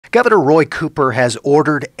Governor Roy Cooper has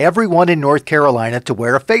ordered everyone in North Carolina to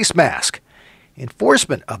wear a face mask.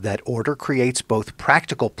 Enforcement of that order creates both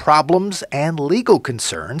practical problems and legal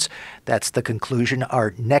concerns. That's the conclusion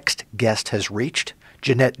our next guest has reached.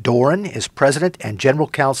 Jeanette Doran is president and general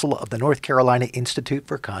counsel of the North Carolina Institute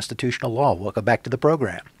for Constitutional Law. Welcome back to the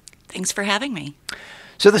program. Thanks for having me.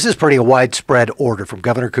 So this is pretty a widespread order from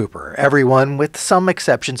Governor Cooper. Everyone, with some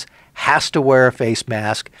exceptions, has to wear a face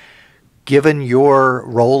mask. Given your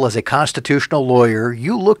role as a constitutional lawyer,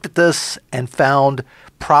 you looked at this and found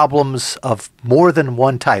problems of more than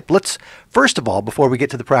one type. Let's, first of all, before we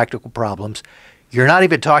get to the practical problems, you're not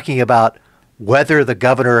even talking about whether the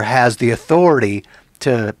governor has the authority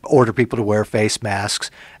to order people to wear face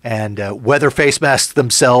masks and whether face masks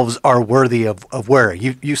themselves are worthy of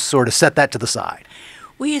wearing. You sort of set that to the side.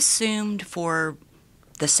 We assumed, for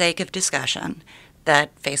the sake of discussion,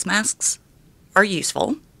 that face masks are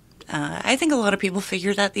useful. I think a lot of people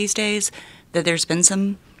figure that these days, that there's been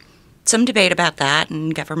some debate about that,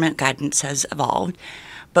 and government guidance has evolved.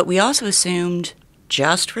 But we also assumed,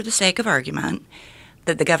 just for the sake of argument,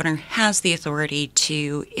 that the governor has the authority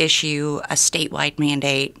to issue a statewide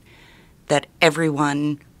mandate that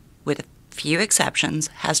everyone, with a few exceptions,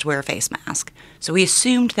 has to wear a face mask. So we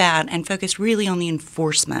assumed that and focused really on the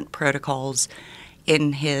enforcement protocols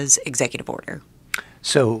in his executive order.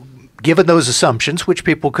 So given those assumptions, which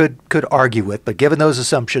people could argue with, but given those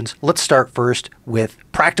assumptions, let's start first with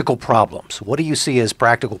practical problems. What do you see as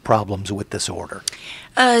practical problems with this order?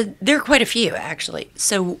 There are quite a few, actually.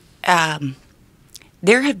 So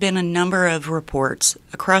there have been a number of reports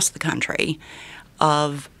across the country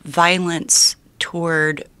of violence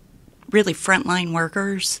toward really frontline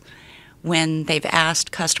workers when they've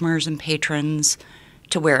asked customers and patrons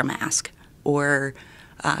to wear a mask or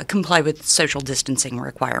comply with social distancing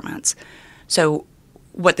requirements. So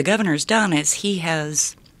what the governor's done is he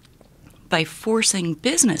has, by forcing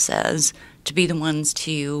businesses to be the ones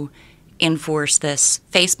to enforce this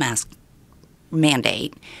face mask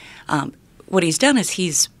mandate, what he's done is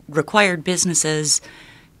he's required businesses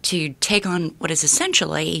to take on what is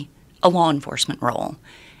essentially a law enforcement role.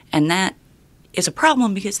 And that is a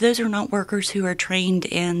problem because those are not workers who are trained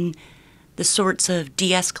in the sorts of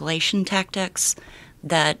de-escalation tactics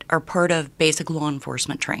that are part of basic law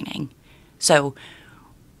enforcement training. So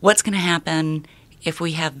what's going to happen if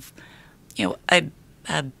we have, a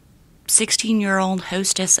 16-year-old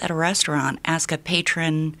hostess at a restaurant ask a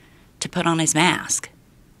patron to put on his mask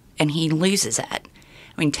and he loses it?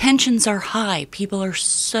 I mean, tensions are high. People are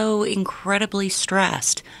so incredibly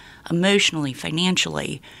stressed emotionally,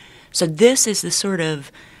 financially. So this is the sort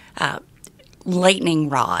of lightning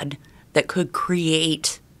rod that could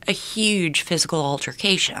create a huge physical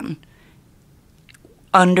altercation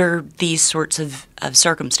under these sorts of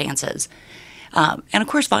circumstances. And of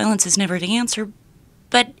course, violence is never the answer,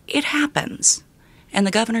 but it happens. And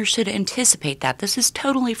the governor should anticipate that. This is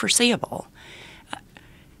totally foreseeable.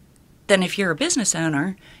 Then if you're a business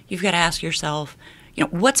owner, you've got to ask yourself,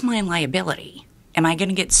 what's my liability? Am I going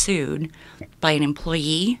to get sued by an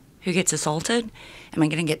employee who gets assaulted? Am I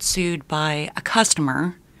going to get sued by a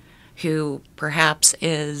customer who perhaps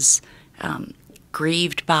is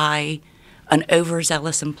grieved by an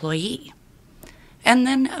overzealous employee? And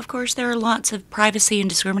then, of course, there are lots of privacy and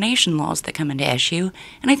discrimination laws that come into issue.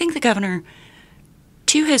 And I think the governor,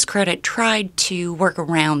 to his credit, tried to work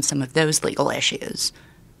around some of those legal issues.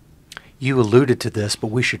 You alluded to this,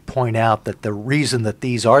 but we should point out that the reason that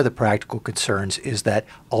these are the practical concerns is that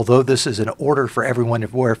although this is an order for everyone to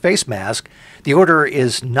wear a face mask, the order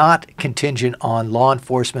is not contingent on law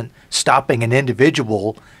enforcement stopping an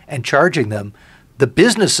individual and charging them. The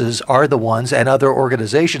businesses are the ones, and other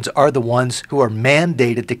organizations are the ones who are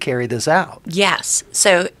mandated to carry this out. Yes.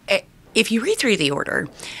 So if you read through the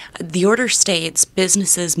order states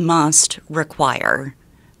businesses must require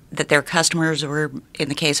that their customers, or in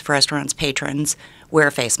the case of restaurants, patrons, wear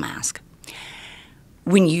a face mask.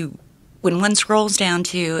 When one scrolls down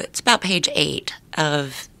to, it's about page 8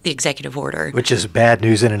 of the executive order. Which is bad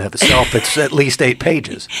news in and of itself. It's at least 8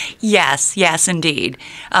 pages. Yes, indeed.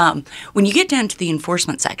 When you get down to the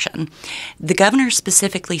enforcement section, the governor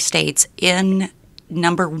specifically states in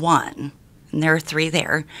number 1, and there are 3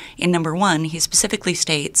 there, in number 1, he specifically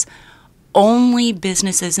states only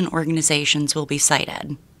businesses and organizations will be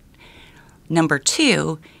cited. Number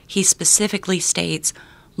 2, he specifically states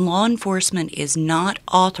law enforcement is not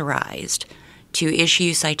authorized to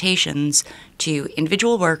issue citations to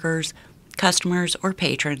individual workers, customers, or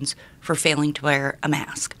patrons for failing to wear a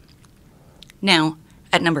mask. Now,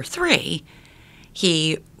 at number 3,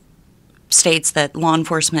 he states that law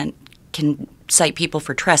enforcement can cite people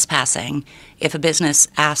for trespassing if a business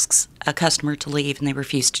asks a customer to leave and they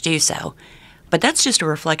refuse to do so. But that's just a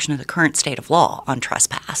reflection of the current state of law on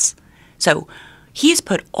trespass. So he's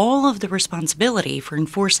put all of the responsibility for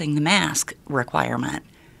enforcing the mask requirement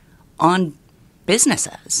on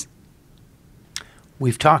businesses.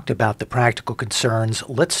 We've talked about the practical concerns.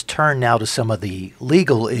 Let's turn now to some of the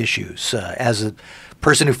legal issues. As a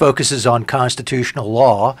person who focuses on constitutional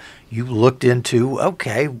law, you looked into,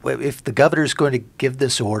 okay, if the governor's going to give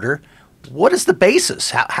this order, what is the basis?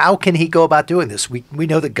 How can he go about doing this? We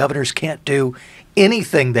know that governors can't do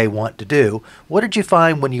anything they want to do. What did you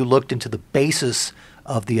find when you looked into the basis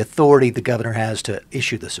of the authority the governor has to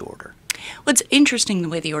issue this order? Well, it's interesting the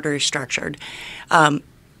way the order is structured.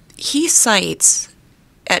 He cites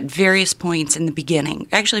at various points in the beginning,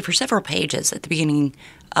 actually for several pages at the beginning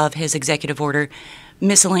of his executive order,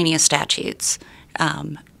 miscellaneous statutes.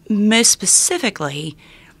 Most specifically,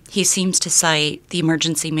 he seems to cite the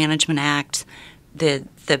Emergency Management Act, the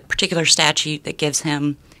particular statute that gives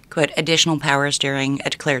him, quote, additional powers during a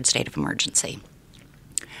declared state of emergency.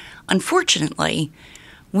 Unfortunately,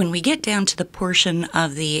 when we get down to the portion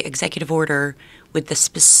of the executive order with the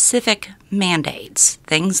specific mandates,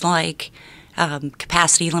 things like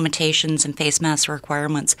capacity limitations and face mask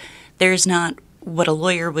requirements, there's not what a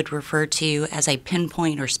lawyer would refer to as a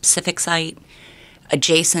pinpoint or specific site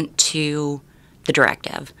adjacent to the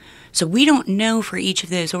directive. So we don't know for each of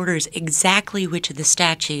those orders exactly which of the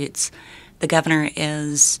statutes the governor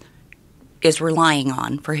is relying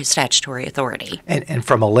on for his statutory authority. And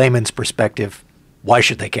from a layman's perspective, why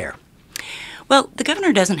should they care? Well, the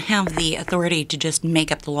governor doesn't have the authority to just make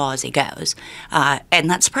up the law as he goes. And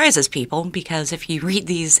that surprises people because if you read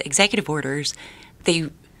these executive orders,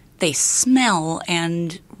 they smell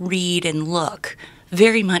and read and look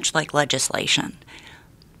very much like legislation.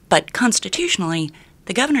 But constitutionally,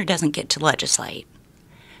 the governor doesn't get to legislate.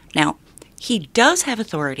 Now, he does have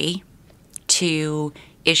authority to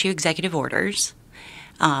issue executive orders,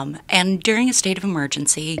 and during a state of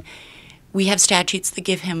emergency, we have statutes that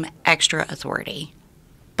give him extra authority.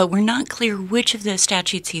 But we're not clear which of those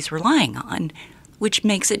statutes he's relying on, which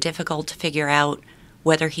makes it difficult to figure out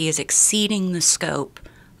whether he is exceeding the scope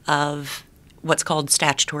of what's called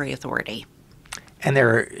statutory authority. And there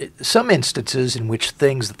are some instances in which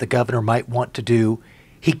things that the governor might want to do,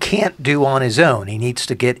 he can't do on his own. He needs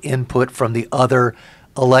to get input from the other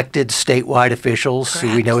elected statewide officials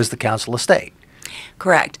who we know as the Council of State.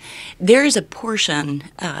 Correct. There is a portion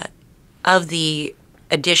of the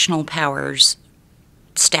additional powers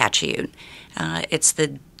statute.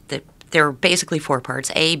 There are basically four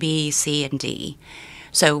parts, A, B, C, and D.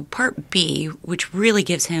 So Part B, which really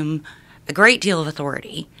gives him a great deal of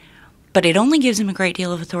authority, but it only gives him a great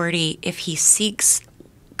deal of authority if he seeks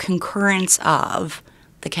concurrence of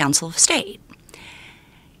the Council of State.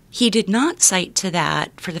 He did not cite to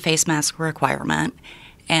that for the face mask requirement,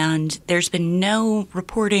 and there's been no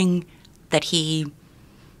reporting that he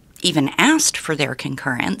even asked for their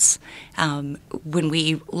concurrence. When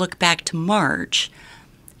we look back to March,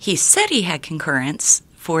 he said he had concurrence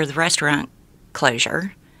for the restaurant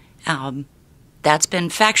closure. That's been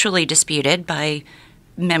factually disputed by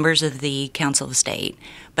members of the Council of State,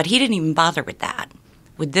 but he didn't even bother with that.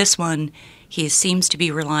 With this one, he seems to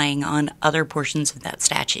be relying on other portions of that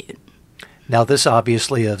statute. Now, this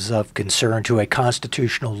obviously is of concern to a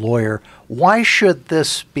constitutional lawyer. Why should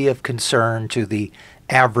this be of concern to the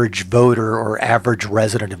average voter or average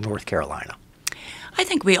resident of North Carolina? I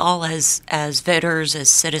think we all, as voters, as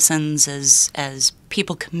citizens, as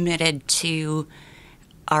people committed to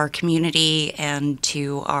our community and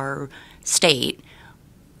to our state,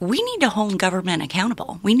 we need to hold government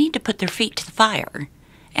accountable. We need to put their feet to the fire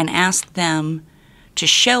and ask them to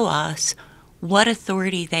show us what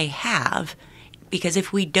authority they have, because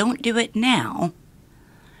if we don't do it now,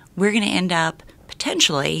 we're going to end up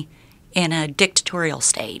potentially in a dictatorial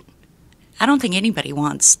state. I don't think anybody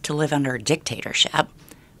wants to live under a dictatorship.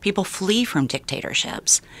 People flee from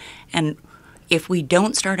dictatorships. And if we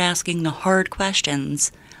don't start asking the hard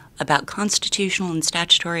questions about constitutional and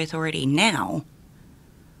statutory authority now,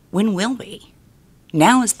 when will we?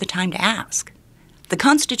 Now is the time to ask. The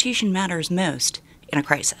Constitution matters most in a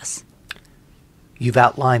crisis. You've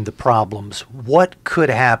outlined the problems. What could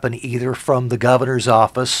happen either from the governor's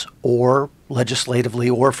office or legislatively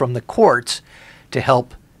or from the courts to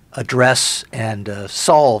help address and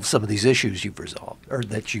solve some of these issues you've resolved or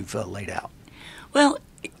that you've laid out? Well,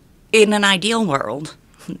 in an ideal world,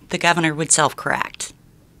 the governor would self-correct.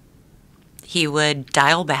 He would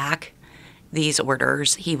dial back these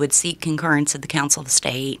orders. He would seek concurrence of the Council of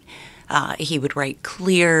State. He would write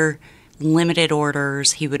clear limited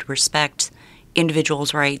orders. He would respect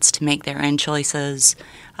individuals' rights to make their own choices.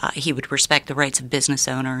 He would respect the rights of business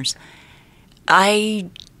owners. I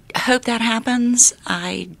hope that happens.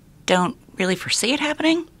 I don't really foresee it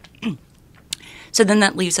happening. So then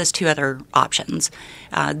that leaves us two other options.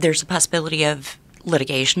 There's a possibility of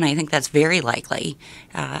litigation. I think that's very likely.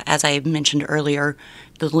 As I mentioned earlier,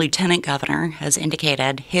 the lieutenant governor has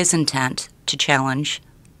indicated his intent to challenge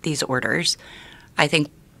these orders. I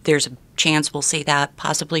think there's a chance we'll see that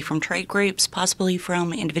possibly from trade groups, possibly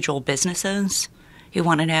from individual businesses who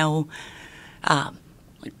want to know,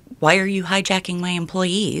 why are you hijacking my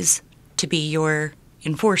employees to be your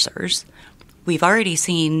enforcers? We've already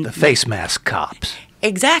seen the face mask cops.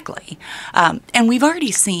 Exactly. And we've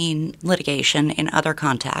already seen litigation in other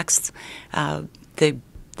contexts.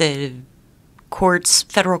 The courts,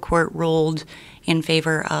 federal court ruled in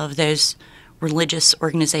favor of those religious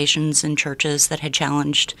organizations and churches that had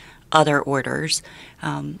challenged other orders.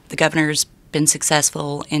 The governor's been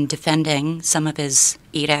successful in defending some of his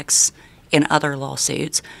edicts in other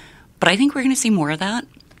lawsuits. But I think we're going to see more of that.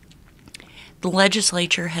 The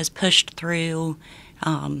legislature has pushed through,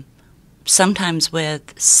 sometimes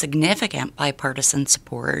with significant bipartisan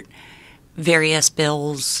support, various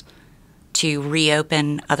bills to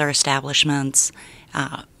reopen other establishments.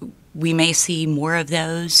 We may see more of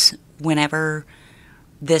those whenever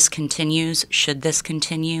this continues, should this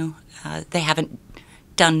continue. They haven't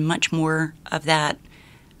done much more of that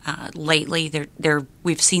lately.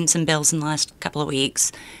 We've seen some bills in the last couple of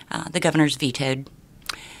weeks. The governor's vetoed.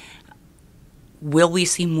 Will we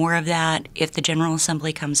see more of that if the General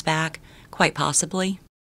Assembly comes back? Quite possibly.